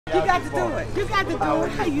You got to do it. You got to do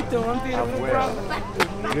it. How you doing, beautiful brother?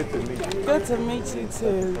 Good to meet you. Good to meet you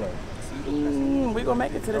too. We're gonna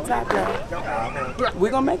make it to the top, y'all.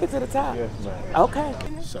 We're gonna make it to the top. Yes, ma'am. Okay.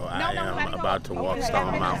 So I am about to walk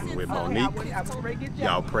Stone Mountain with Monique.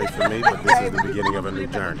 Y'all pray for me, but this is the beginning of a new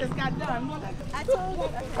journey.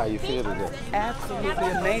 How you feel today?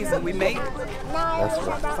 Absolutely amazing. We made it. That's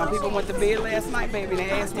right. Some people went to bed last night, baby, and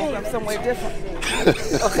they asked me if I'm somewhere different.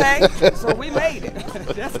 Okay? So we made it.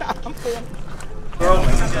 That's how I'm feeling.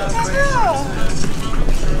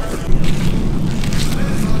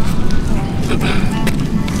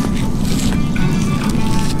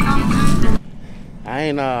 I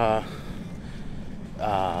ain't I'm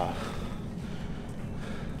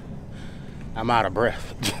out of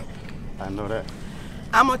breath. I know that.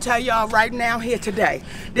 I'm gonna tell y'all right now here today,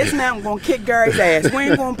 this mountain gonna kick Gary's ass. We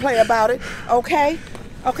ain't gonna play about it, okay?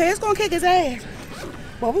 Okay, it's gonna kick his ass.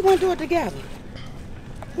 But we're gonna do it together.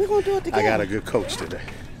 We're gonna do it together. I got a good coach today.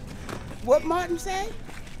 What Martin say?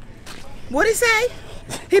 What'd he say?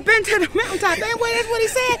 He been to the mountaintop. Ain't that's what he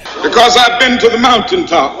said? Because I've been to the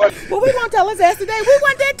mountaintop. Well, we gonna tell his ass today. We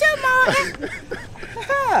went there too, Martin.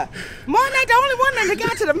 Martin ain't the only one that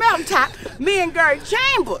got to the mountaintop. Me and Gary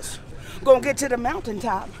Chambers gonna get to the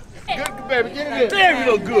mountaintop. Good, baby. Get in there. Damn,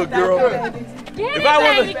 you look good, girl. If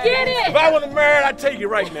I wasn't married, I'd take you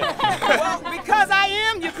right now. Well, because I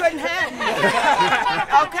am, you couldn't have me.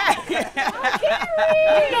 Okay.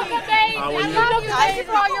 Thank you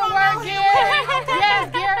for all your work, Gary.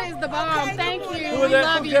 Yes, Gary is the bomb. Thank you. We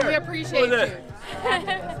love you. We appreciate you.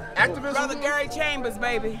 Activist Brother Gary Chambers,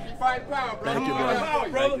 baby. Fight power, brother. Thank you, brother.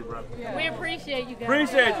 Thank you, brother. Yeah. We appreciate you guys.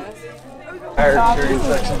 Appreciate you.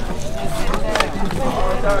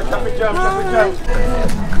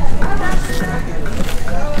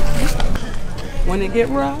 When it get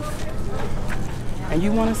rough and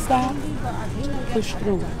you want to stop, push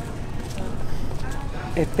through it.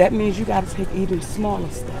 If that means you got to take even smaller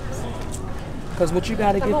steps, because what you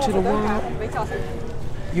got to give to the world,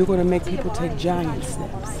 you're going to make people take giant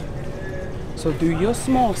steps. So do your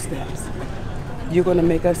small steps. You're going to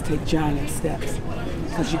make us take giant steps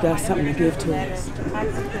because you got something to give to us.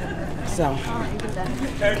 So,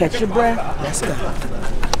 catch your breath. Let's go.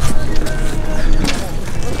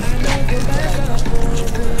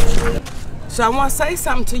 So I want to say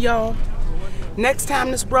something to y'all. Next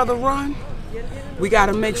time this brother run, we got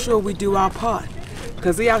to make sure we do our part.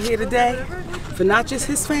 Because he out here today for not just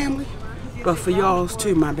his family, but for y'all's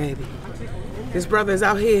too, my baby. This brother is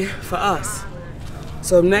out here for us.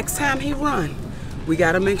 So next time he run, we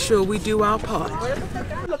gotta make sure we do our part. What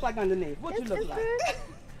you look like underneath? What you look like?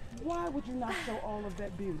 Why would you not show all of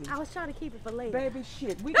that beauty? I was trying to keep it for later. Baby,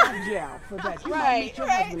 shit, we got jail for that. You might meet your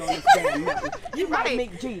husband on this damn mountain. You might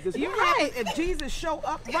meet Jesus. You might, if Jesus show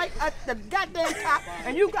up right at the goddamn top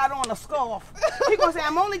and you got on a scarf, he gonna say,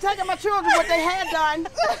 I'm only taking my children what they had done,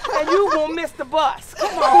 and you gonna miss the bus.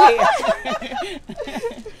 Come on here.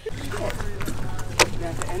 Now,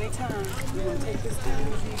 at any time, we're gonna take this time.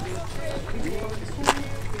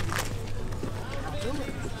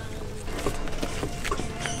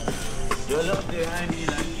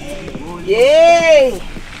 Yay!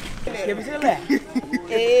 Give it to the left.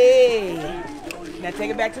 Hey. Now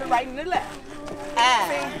take it back to the right and the left.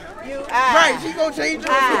 Right, she gonna change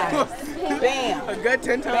her. Bam. A good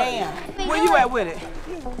 10 times. Bam. Where you at with it?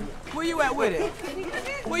 Where you at with it?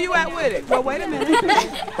 Where you at with it? Well, wait a minute.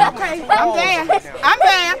 Okay, I'm there. I'm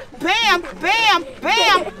there. Bam, bam,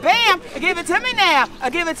 bam, bam. Give it to me now.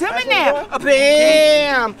 Give it to me now.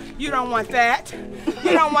 Bam. You don't want that.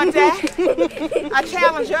 You don't want that. I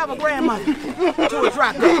challenge your other grandmother to a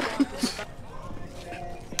drop down.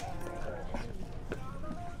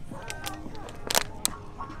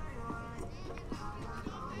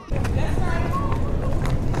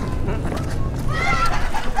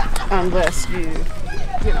 I'm rescued.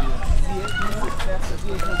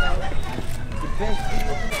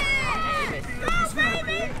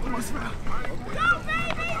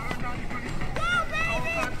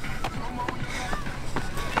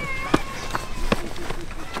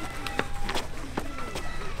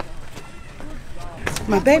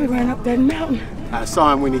 My baby ran up that mountain. I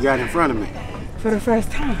saw him when he got in front of me. For the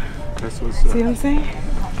first time. That's what's up. See what I'm saying?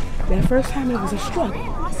 That first time it was a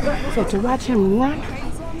struggle. So to watch him run,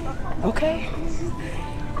 okay?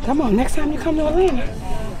 Come on, next time you come to Atlanta,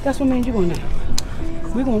 that's what me and you gonna do.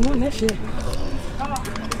 We're gonna run that shit.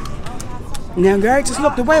 Now Gary just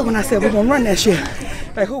looked away when I said we're gonna run that shit.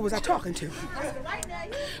 Like, who was I talking to?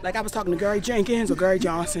 Like, I was talking to Gary Jenkins or Gary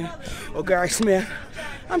Johnson or Gary Smith.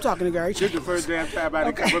 I'm talking to Gary Jenkins. This is the first damn time I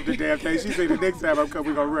didn't come up the damn thing. She said the next time I'm coming,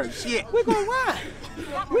 we're going to run. Shit. We're going to run.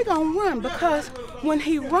 We're going to run because when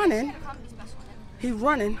he running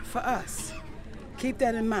for us. Keep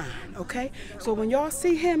that in mind, okay? So when y'all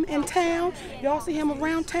see him in town, y'all see him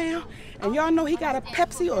around town, and y'all know he got a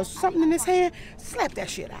Pepsi or something in his hand, slap that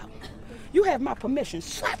shit out. You have my permission,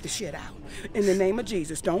 slap the shit out. In the name of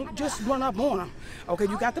Jesus. Don't just run up on him. Okay,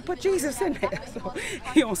 you got to put Jesus in there so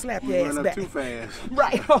he don't slap your ass back. Too fast.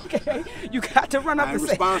 Right, okay. You got to run up and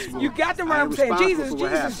say, you got to run up and say, Jesus,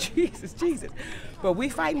 Jesus, Jesus, Jesus. But we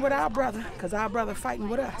fighting with our brother, because our brother fighting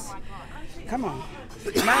with us. Come on.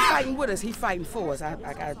 He's not fighting with us, he's fighting for us. I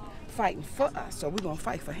got fighting for us, so we're going to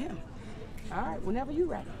fight for him. All right, whenever you're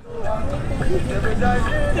ready.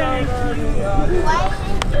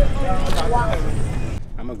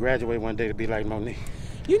 I'm going to graduate one day to be like Monique.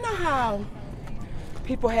 You know how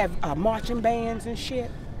people have marching bands and shit?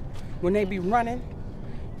 When they be running?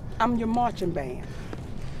 I'm your marching band.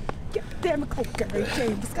 Yeah, damn it, go Gary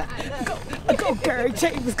Chambers, go, Gary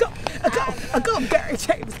Chambers, go, Gary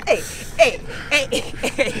Chambers. Hey, hey, hey,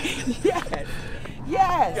 hey, yes,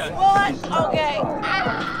 yes. What? Okay.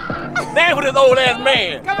 Dance with this old ass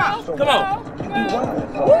man. Come on. Come on.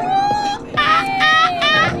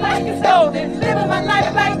 Like it's golden, living my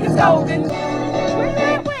life like it's golden. We're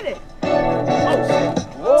there with it.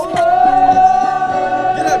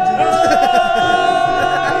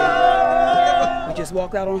 We just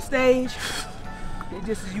walked out on stage.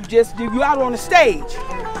 You out on the stage,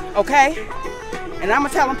 okay? And I'm gonna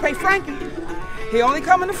tell him, pray Frankie. He only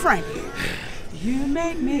coming to Frankie. You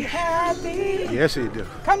make me happy. Yes, he do.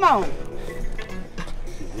 Come on.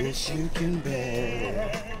 Wish you can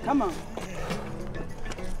bear. Come on.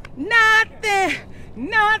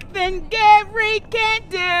 Nothing Gary can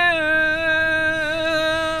do.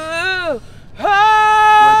 Oh,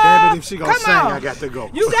 Well, damn it, if she gonna sing, on. I got to go.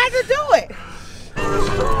 You got to do it.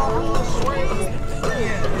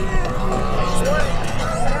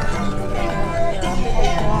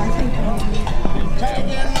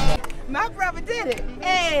 My brother did it.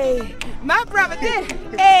 Hey, my brother did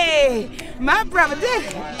it. Hey, my brother did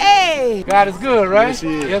it. Hey. God is good, right? Yes,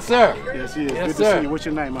 he is. Yes, sir. Yes, he is. Yes, Good sir. to see you. What's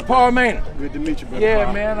your name, my Paul Maynard. Good to meet you, brother. Yeah,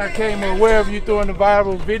 Paul. man, I came aware of you doing the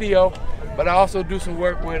viral video, but I also do some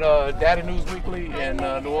work with Daddy News Weekly in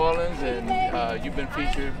New Orleans, and you've been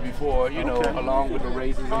featured before, you know, along with the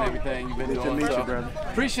races and everything you've been Good to doing. meet So you, brother.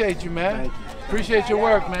 Appreciate you, man. Thank you. Appreciate your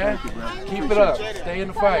work, man. Thank you, brother. Keep it up. Stay in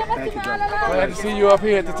the fight. Thank you, brother. Glad to see you up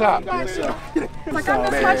here at the top. Yes, sir. Like I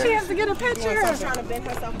missed my chance to get a picture. All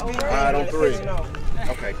right, on three.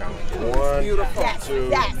 Okay, come on. One, Beautiful. two,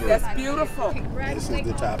 Yes, three. that's beautiful. This is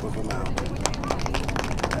the top of a mountain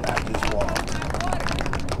that I just walked.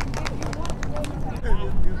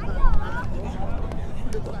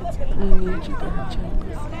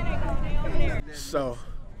 So,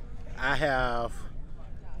 I have,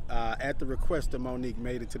 at the request of Monique,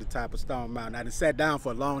 made it to the top of Stone Mountain. I done sat down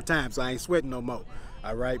for a long time, so I ain't sweating no more.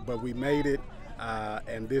 All right, but we made it,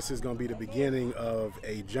 and this is gonna be the beginning of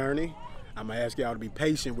a journey. I'm gonna ask y'all to be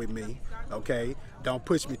patient with me, okay? Don't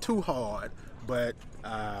push me too hard, but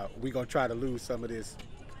we're gonna try to lose some of this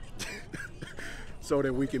so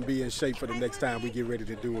that we can be in shape for the next time we get ready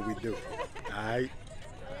to do what we do, all right?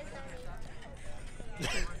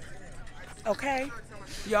 Okay,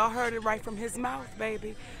 y'all heard it right from his mouth,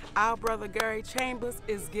 baby. Our brother Gary Chambers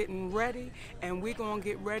is getting ready, and we're gonna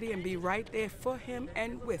get ready and be right there for him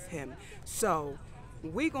and with him. So,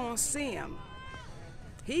 we gonna see him.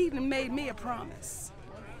 He even made me a promise.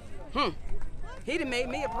 He done made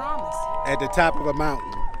me a promise. At the top of a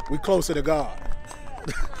mountain, we closer to God.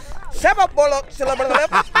 That's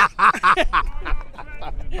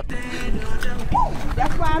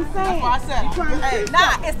why I'm saying.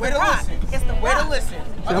 It's the rock. It's the way to listen.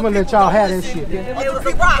 I'm gonna let y'all have that shit. It was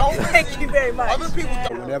the rock. Thank you very much.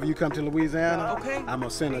 Whenever you come to Louisiana, Okay. I'm gonna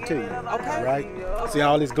send her to you. Okay. All right? See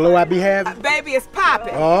all this glow I be having? Baby, it's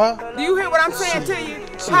popping. Do you hear what I'm saying to you?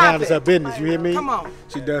 She handles her business, you hear me? Come on.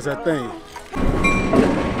 She does her thing.